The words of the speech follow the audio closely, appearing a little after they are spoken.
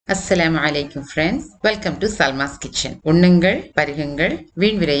Assalamu alaikum friends. Welcome to Salmaz Kitchen. உண்ணுங்கள் பருகுங்கள்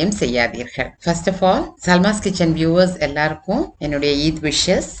வீண் விரயம் செய்யாதீர்கள். First of all, Salmaz Kitchen viewers எல்லாருக்கும் என்னுடைய Eid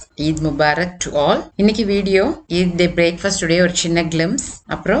wishes. Eid Mubarak to all. இன்னைக்கு வீடியோ Eid Breakfast உடைய ஒரு சின்ன glimpse.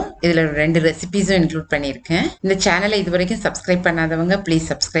 அப்புறம் இதுல ரெண்டு ரெசிபீஸும் இன்க்ளூட் பண்ணியிருக்கேன். இந்த சேனலை இதுவரைக்கும் சப்ஸ்கிரைப் பண்ணாதவங்க ப்ளீஸ்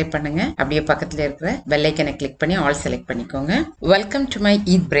சப்ஸ்கிரைப் பண்ணுங்க. அப்படியே பக்கத்துல இருக்கிற பெல் ஐக்கனை கிளிக் பண்ணி ஆல் செலக்ட் பண்ணிக்கோங்க. Welcome to my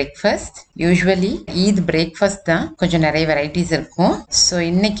Eid Breakfast. Usually Eid Breakfast தான் கொஞ்சம் நிறைய வெரைட்டிஸ் இருக்கும். ஸோ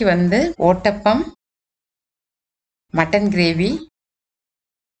இன்னைக்கு வந்து ஓட்டப்பம், mutton gravy,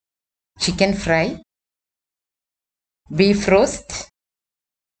 chicken fry, beef roast,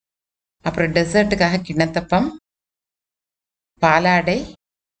 அப்புறம் டெசர்ட்டுக்காக கிண்ணத்தப்பம், பாலாடை,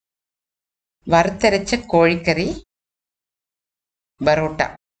 வறுத்தரைச்ச கோழிக்கறி, பரோட்டா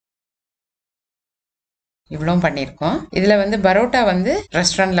இவ்வளவும் பண்ணியிருக்கோம். இதுல வந்து பரோட்டா வந்து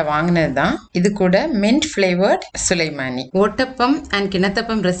ரெஸ்டாரண்ட்ல வாங்கினது தான். இது கூட mint flavoured Soleimani. ஓட்டப்பம் and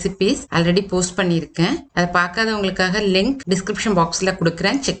கிண்ணத்தப்பம் recipes already post பண்ணியிருக்கேன். அதை பார்க்காதவங்களுக்காக லிங்க் டிஸ்கிரிப்ஷன் பாக்ஸ்ல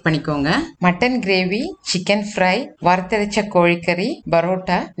கொடுக்குறேன், செக் பண்ணிக்கோங்க. மட்டன் கிரேவி, சிக்கன் ஃப்ரை, வறுத்தரைச்ச கோழிக்கறி,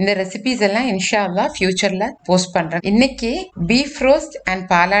 பரோட்டா, இந்த ரெசிபிஸ் எல்லாம் இன்ஷா அல்லாஹ் ஃபியூச்சர்ல போஸ்ட் பண்றேன். இன்னைக்கு பீஃப் ரோஸ்ட் அண்ட்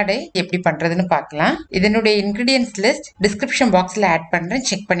பாலாடை எப்படி பண்றதுன்னு பார்க்கலாம். இதனுடைய இன்கிரிடியன்ஸ் லிஸ்ட் டிஸ்கிரிப்ஷன் பாக்ஸ்ல ஆட் பண்றேன்,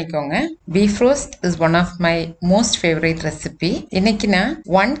 செக் பண்ணிக்கோங்க. Beef roast is one of my most favorite recipe. இன்னைக்கு நான்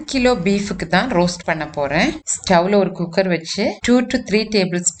 1 கிலோ பீஃப்க்கு தான் ரோஸ்ட் பண்ண போறேன். ஸ்டவ்ல ஒரு குக்கர் வச்சு 2 to 3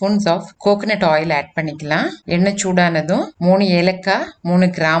 tablespoons of coconut oil add பண்ணிக்கலாம். எண்ணெய் சூடானதும் 3 ஏலக்காய், 3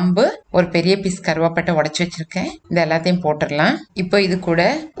 கிராம்பு, ஒரு பெரிய பீஸ் கருவேப்பிலை உடைச்சு வச்சிருக்கேன். இது எல்லாத்தையும் போட்டுடலாம். இப்போ இது கூட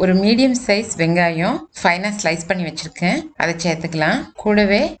ஒரு மீடியம் சைஸ் வெங்காயம் ஃபைனா ஸ்லைஸ் பண்ணி வச்சிருக்கேன், அதை சேர்த்துக்கலாம்.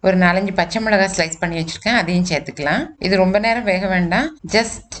 கூடவே ஒரு 4-5 பச்சை மிளகாய் ஸ்லைஸ் பண்ணி வச்சிருக்கேன், அதையும் சேர்த்துக்கலாம். இது ரொம்ப நேரம் வேக வேண்டாம்,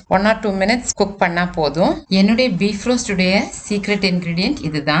 ஜஸ்ட் 1 or 2 minutes குக் பண்ணா போதும். என்னுடைய பீஃப் ரோஸ்ட் உடைய சீக்ரெட் இன்கிரிடியன்ட்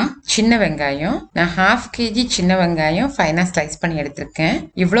இதுதான். சின்ன வெங்காயம், நான் 1/2 kg சின்ன வெங்காயம் ஃபைனா ஸ்லைஸ் பண்ணி எடுத்திருக்கேன்.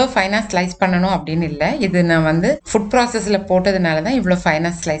 இவ்வளோ ஃபைனா ஸ்லைஸ் பண்ணணும் அப்படின்னு இல்லை, இது நான் வந்து ஃபுட் ப்ராசஸ்ல போட்டதுனால தான் இவ்வளோ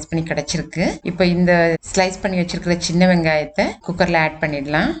ஃபைனா ஸ்லைஸ் பண்ணி கிடைச்சிருக்கு. இப்போ இந்த ஸ்லைஸ் பண்ணி வச்சிருக்கிற சின்ன வெங்காயத்தை குக்கர்ல ஆட்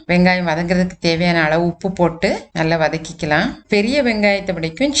பண்ணிடலாம். வெங்காயம் வதங்குறதுக்கு தேவையான அளவு உப்பு போட்டு நல்லா வதக்கிக்கலாம். பெரிய வெங்காயத்தை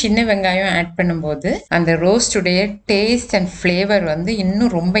விடைக்கும் சின்ன வெங்காயம் ஆட் பண்ணும்போது அந்த ரோஸ்ட் உடைய டேஸ்ட் அண்ட் ஃபிளேவர் வந்து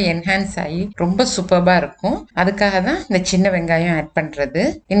இன்னும் ரொம்ப என்ஹான்ஸ் ஆகி ரொம்ப சூப்பர்பா இருக்கும். அதுக்காக தான் இந்த சின்ன வெங்காயம் ஆட் பண்றது.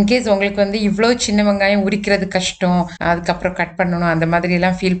 இன்கேஸ் உங்களுக்கு வந்து இவ்வளோ சின்ன வெங்காயம் உரிக்கிறது கஷ்டம், அதுக்கப்புறம் கட் பண்ணணும், அந்த மாதிரி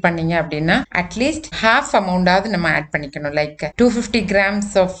எல்லாம் ஃபீல் பண்ணீங்க அப்படின்னா அட்லீஸ்ட் ஹாஃப் அமௌண்டாவது நம்ம ஆட் பண்ணிக்கணும். லைக் 250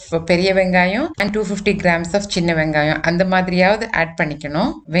 கிராம்ஸ் ஆஃப் பெரிய வெங்காயம் அண்ட் 250 கிராம்ஸ் ஆஃப் சின்ன வெங்காயம், அந்த மாதிரியாவது ஆட்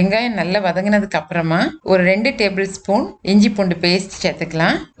பண்ணிக்கணும். வெங்காயம் நல்லா வதங்கினதுக்கு அப்புறமா ஒரு 2 டேபிள் ஸ்பூன் இஞ்சி பூண்டு பேஸ்ட்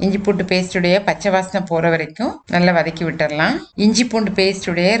சேர்த்துக்கலாம். இஞ்சி பூண்டு பேஸ்டுடைய பச்சை வாசனை போற வரைக்கும் நல்லா வதக்கி விட்டுறலாம். இஞ்சி பூண்டு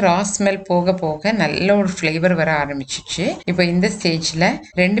பேஸ்டுடைய ரா ஸ்மெல் போக போக நல்ல ஒரு ஃபிளேவர் வர ஆரம்பிச்சிச்சு. இப்போ இந்த ஸ்டேஜ்ல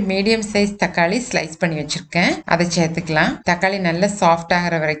 2 மீடியம் சைஸ் தக்காளி ஸ்லைஸ் பண்ணி வச்சிருக்கேன், அதை சேர்த்துக்கலாம். தக்காளி நல்லா சாஃப்ட்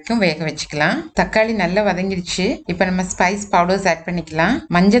ஆகிற வரைக்கும் வேக வச்சுக்கலாம். தக்காளி நல்லா வதங்கிடுச்சு. இப்போ நம்ம ஸ்பைஸ் பவுடர்ஸ் ஆட் பண்ணிக்கலாம்.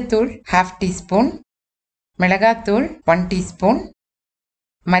 மஞ்சத்தூள் 1/2 டீஸ்பூன், மிளகாத்தூள் 1 டீஸ்பூன்,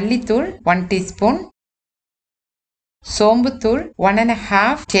 மல்லித்தூள் 1 teaspoon, சோம்புத்தூள்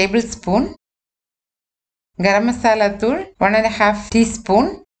 1.5 table spoon, garam masala தூள் 1.5 டீஸ்பூன்,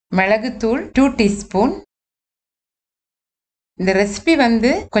 மிளகுத்தூள் 2 டீஸ்பூன். இந்த ரெசிபி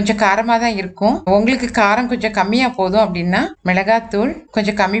வந்து கொஞ்சம் காரமா தான் இருக்கும். உங்களுக்கு காரம் கொஞ்சம் கம்மியா போதும் அப்படின்னா மிளகாத்தூள்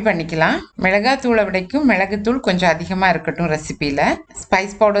கொஞ்சம் கம்மி பண்ணிக்கலாம். மிளகாத்தூளை விடைக்கும் மிளகுத்தூள் கொஞ்சம் அதிகமா இருக்கட்டும் ரெசிபியில.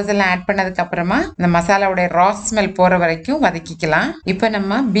 ஸ்பைஸ் பவுடர்ஸ் எல்லாம் ஆட் பண்ணதுக்கு அப்புறமா இந்த மசாலாவுடைய ரா ஸ்மெல் போற வரைக்கும் வதக்கிக்கலாம். இப்போ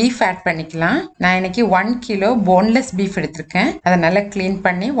நம்ம பீஃப் ஆட் பண்ணிக்கலாம். நான் இன்னைக்கு 1 கிலோ போன்லெஸ் பீஃப் எடுத்திருக்கேன். அதை நல்லா கிளீன்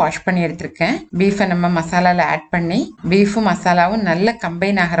பண்ணி வாஷ் பண்ணி எடுத்திருக்கேன். பீஃபை நம்ம மசாலால ஆட் பண்ணி பீஃபும் மசாலாவும் நல்லா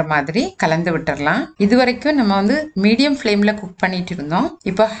கம்பைன் ஆகிற மாதிரி கலந்து விட்டுறலாம். இது வரைக்கும் நம்ம வந்து மீடியம் ஃபிளேம்ல குக் பண்ணிட்டு இருந்தோம்.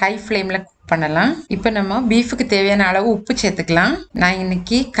 இப்போ ஹை ஃபிளேம்ல குக் பண்ணலாம். இப்போ நம்ம பீஃபுக்கு தேவையான அளவு உப்பு சேர்த்துக்கலாம். நான்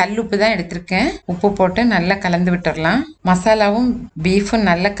இன்னைக்கு கல் உப்பு தான் எடுத்திருக்கேன். உப்பு போட்டு நல்லா கலந்து விட்டுறலாம். மசாலாவும் பீஃபும்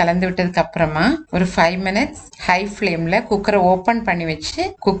நல்லா கலந்து விட்டதுக்கு அப்புறமா ஒரு 5 minutes ஹை ஃபிளேம்ல குக்கரை ஓபன் பண்ணி வச்சு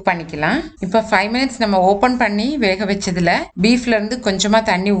குக் பண்ணிக்கலாம். இப்போ 5 minutes நம்ம ஓபன் பண்ணி வேக வச்சதுல பீஃப்ல இருந்து கொஞ்சமா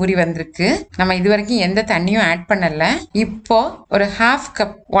தண்ணி ஊறி வந்திருக்கு. நம்ம இது வரைக்கும் எந்த தண்ணியும் ஆட் பண்ணல. இப்போ ஒரு 1/2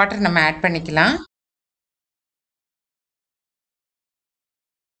 கப் வாட்டர் நம்ம ஆட் பண்ணிக்கலாம்.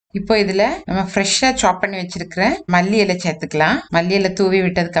 இப்போ இதுல நம்ம ஃப்ரெஷ்ஷா சாப் பண்ணி வச்சிருக்கிற மல்லி இலை சேர்த்துக்கலாம். மல்லி இலை தூவி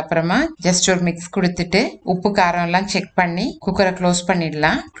விட்டதுக்கு அப்புறமா ஜஸ்ட் ஒரு மிக்ஸ் கொடுத்துட்டு உப்பு காரம் எல்லாம் செக் பண்ணி குக்கரை க்ளோஸ்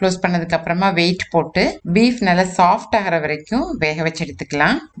பண்ணிடலாம். க்ளோஸ் பண்ணதுக்கு அப்புறமா வெயிட் போட்டு பீஃப் நல்லா சாஃப்ட் ஆகிற வரைக்கும் வேக வச்சு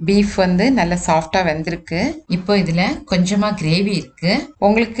எடுத்துக்கலாம். பீஃப் வந்து நல்லா சாஃப்டா வெந்திருக்கு. இப்போ இதுல கொஞ்சமா கிரேவி இருக்கு.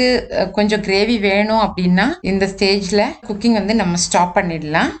 உங்களுக்கு கொஞ்சம் கிரேவி வேணும் அப்படின்னா இந்த ஸ்டேஜ்ல குக்கிங் வந்து நம்ம ஸ்டாப்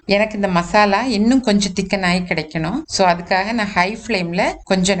பண்ணிடலாம். எனக்கு இந்த மசாலா இன்னும் கொஞ்சம் திக்கன் ஆகி கிடைக்கணும். ஸோ அதுக்காக நான் ஹை ஃபிளேம்ல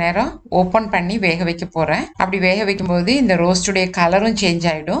கொஞ்ச நேரம் ஓபன் பண்ணி வேக வைக்க போறேன். அப்படி வேக வைக்கும் போது இந்த ரோஸ்டுடைய கலரும் சேஞ்ச்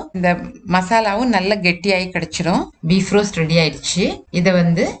ஆயிடும், இந்த மசாலாவும் நல்ல கெட்டியாகி கிடைச்சிடும். பீஃப் ரோஸ்ட் ரெடி ஆயிடுச்சு. இதை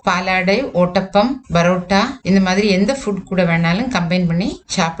வந்து பாலாடை, ஓட்டப்பம், பரோட்டா இந்த மாதிரி எந்த ஃபுட் கூட வேணாலும் கம்பைன் பண்ணி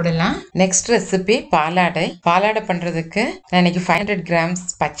சாப்பிடலாம். நெக்ஸ்ட் ரெசிபி பாலாடை. பாலாடை பண்றதுக்கு நான் இன்னைக்கு 500 கிராம்ஸ்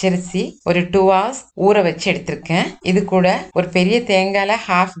பச்சரிசி ஒரு 2 hours ஊற வச்சு எடுத்திருக்கேன். இது கூட ஒரு பெரிய தேங்காயில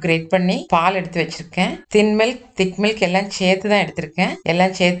ஹாஃப் கிரேட் பண்ணி பால் எடுத்து வச்சிருக்கேன். தின் மில்க், திக் மில்க் எல்லாம் சேர்த்து தான் எடுத்திருக்கேன்.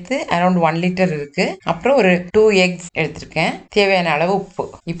 எல்லாம் சேர்த்து அரௌண்ட் 1 லிட்டர் இருக்கு. அப்புறம் ஒரு 2 eggs எடுத்திருக்கேன். தேவையான அளவு உப்பு.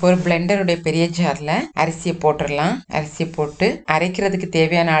 இப்போ ஒரு பிளெண்டருடைய பெரிய ஜார்ல அரிசியை போட்டுடலாம். அரிசியை போட்டு அரைக்கிறதுக்கு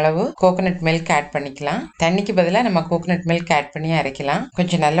தேவையான அளவு கோகனட் மில்க் ஆட் பண்ணிக்கலாம். தண்ணிக்கு பதிலாக நம்ம கோகனட் மில்க் ஆட் பண்ணி அரைக்கலாம்.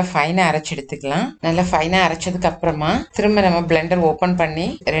 கொஞ்சம் நல்லா ஃபைனா அரைச்சு எடுத்துக்கலாம். நல்லா ஃபைனா அரைச்சதுக்கு அப்புறமா திரும்ப நம்ம பிளெண்டர் ஓபன் பண்ணி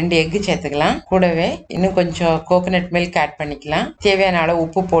 2 எக் சேர்த்துக்கலாம். கூடவே இன்னும் கொஞ்சம் கோகனட் மில்க் ஆட் பண்ணிக்கலாம். தேவையான அளவு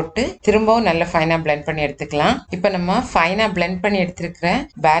உப்பு போட்டு திரும்பவும் நல்லா ஃபைனா பிளெண்ட் பண்ணி எடுத்துக்கலாம். இப்போ நம்ம ஃபைனா பிளெண்ட் பண்ணி எடுத்திருக்கிற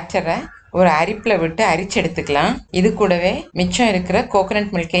பேட்டரை ஒரு அரிப்புல விட்டு அரிச்சு எடுத்துக்கலாம். இது கூடவே மிச்சம் இருக்கிற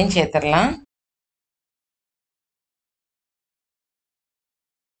கோகனட் மில்கையும் சேர்த்துடலாம்.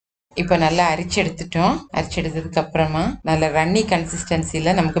 இப்போ நல்லா அரிச்சு எடுத்துட்டோம். அரிச்சு எடுத்ததுக்கு அப்புறமா நல்ல ரன்னி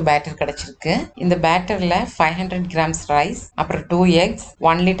கன்சிஸ்டன்சில நமக்கு பேட்டர் கிடைச்சிருக்கு. இந்த பேட்டர்ல 500 கிராம்ஸ் ரைஸ், அப்புறம் 2 eggs,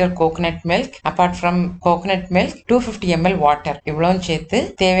 1 litre coconut milk, apart from coconut milk 250 ml water இவ்வளவும் சேர்த்து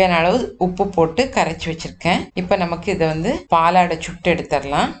தேவையான அளவு உப்பு போட்டு கரைச்சி வச்சிருக்கேன். இப்போ நமக்கு இதை வந்து பாலாடை சுட்டு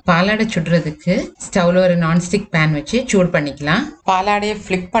எடுத்துடலாம். பாலாடை சுடுறதுக்கு ஸ்டவ்ல ஒரு நான்ஸ்டிக் பேன் வச்சு சூடு பண்ணிக்கலாம். பாலாடையை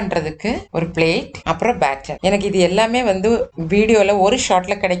ஃபிளிப் பண்றதுக்கு ஒரு பிளேட், அப்புறம் பேட்டர். எனக்கு இது எல்லாமே வந்து வீடியோல ஒரு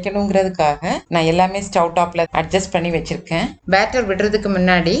ஷாட்ல கிடைக்கணும் நான் எல்லாமே ஸ்டவ் டாப்ல அட்ஜஸ்ட் பண்ணி வச்சிருக்கேன். பேட்டர் விடுறதுக்கு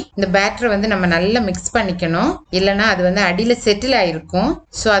முன்னாடி இந்த பேட்டரை வந்து நம்ம நல்லா மிக்ஸ் பண்ணிக்கணும். இல்லைன்னா அது வந்து அடியில செட்டில் ஆயிருக்கும்.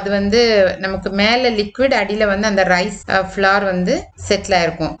 ஸோ அது வந்து நமக்கு மேல லிக்விட், அடியில வந்து அந்த ரைஸ் ஃபிளார் வந்து செட்டில்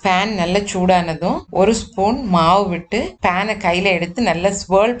ஆயிருக்கும். பேன் நல்லா சூடானதும் ஒரு ஸ்பூன் மாவு விட்டு பேனை கையில எடுத்து நல்லா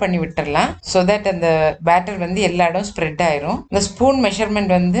ஸ்வேர்ல் பண்ணி விட்டுறலாம். ஸோ தட் அந்த பேட்டர் வந்து எல்லா இடம் ஸ்ப்ரெட் ஆயிரும். இந்த ஸ்பூன்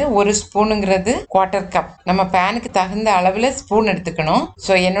மெஷர்மெண்ட் வந்து ஒரு ஸ்பூனுங்கிறது 1/4 கப். நம்ம பேனுக்கு தகுந்த அளவுல ஸ்பூன் எடுத்துக்கணும்.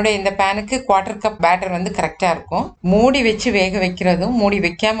 ஸோ என்னுடைய இந்த பேனுக்கு 1/4 கப் பேட்டர் வந்து கரெக்டா இருக்கும். மூடி வச்சு வேக வைக்கிறதும் மூடி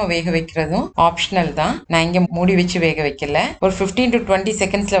வைக்காம வேக வைக்கிறதும் ஆப்ஷனல் தான். நான் இங்க மூடி வச்சு வேக வைக்கல. ஒரு 15 to 20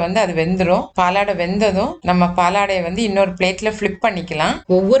 செகண்ட்ஸ்ல வந்து அது வெந்துடும். பாலாடை வெந்ததும் நம்ம பாலாடையை வந்து இன்னொரு பிளேட்ல ஃபிளிப் பண்ணிக்கலாம்.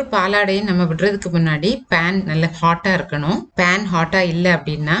 ஒவ்வொரு பாலாடையும் நம்ம விடுறதுக்கு முன்னாடி பேன் நல்ல ஹாட்டா இருக்கணும். பேன் ஹாட்டா இல்ல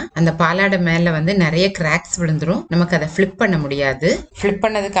அப்படின்னா அந்த பாலாடை மேல வந்து நிறைய கிராக்ஸ் விழுந்துரும். நமக்கு அதை ஃபிளிப் பண்ண முடியாது. ஃபிளிப்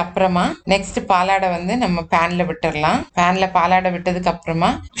பண்ணதுக்கு அப்புறமா நெக்ஸ்ட் பாலாடை வந்து நம்ம பேன்ல விட்டுறலாம். பேன்ல பாலாடை விட்டதுக்கு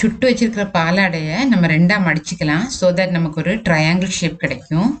அப்புறமா சுட்டு வச்சிருக்கிற பாலாடைய நம்ம ரெண்டா மடிச்சுக்கலாம். சோ தட் நமக்கு ஒரு ட்ரையாங்கிள் ஷேப்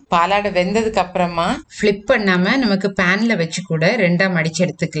கிடைக்கும். பாலாடை வெந்ததுக்கு அப்புறமா ஃபிளிப் பண்ணாம நமக்கு பேன்ல வச்சு கூட ரெண்டா மடிச்சு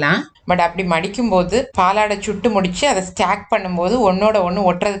எடுத்துக்கலாம். பட் அப்படி மடிக்கும் போது பாலாடை சுட்டு முடிச்சு அதை ஸ்டாக் பண்ணும்போது ஒன்னோட ஒன்னு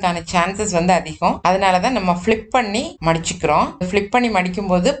ஒட்டுறதுக்கான சான்சஸ் வந்து அதிகம். அதனாலதான் நம்ம ஃபிளிப் பண்ணி மடிச்சுக்கிறோம். ஃபிளிப் பண்ணி மடிக்கும்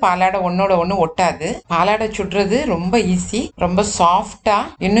போது பாலாடை ஒன்னோட ஒன்னு ஒட்டாது. பாலாடை சுடுறது ரொம்ப ஈஸி, ரொம்ப சாஃப்டா,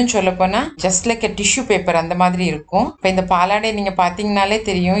 இன்னும் சொல்ல போனா ஜஸ்ட் லைக் டிஷ்யூ பேப்பர் அந்த மாதிரி இருக்கும். இப்ப இந்த பாலாடை நீங்க பாத்தீங்கன்னாலே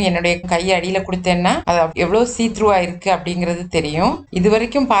தெரியும், என்னுடைய கை அடியில கொடுத்தேன்னா அது எவ்வளவு சீத்ரூவா இருக்கு அப்படிங்கிறது தெரியும். இது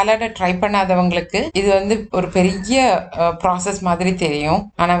வரைக்கும் பாலாடை ட்ரை பண்ணாதவங்களுக்கு இது வந்து ஒரு பெரிய ப்ராசஸ் மாதிரி தெரியும்.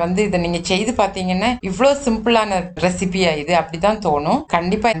 ஆனா வந்து இதை நீங்க செய்து பாத்தீங்கன்னா இவ்வளவு சிம்பிளான ரெசிபியா இது அப்படிதான் தோணும்.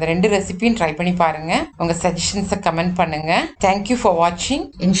 கண்டிப்பா இந்த 2 ரெசிபியும் ட்ரை பண்ணி பாருங்க. உங்க சஜஷன்ஸை கமெண்ட் பண்ணுங்க. தேங்க்யூ ஃபார் வாட்சிங்.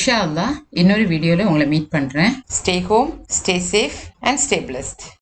 இன்ஷா அல்லாஹ் இன்னொரு வீடியோல உங்களை மீட் பண்றேன். Stay home, stay safe and stay blessed.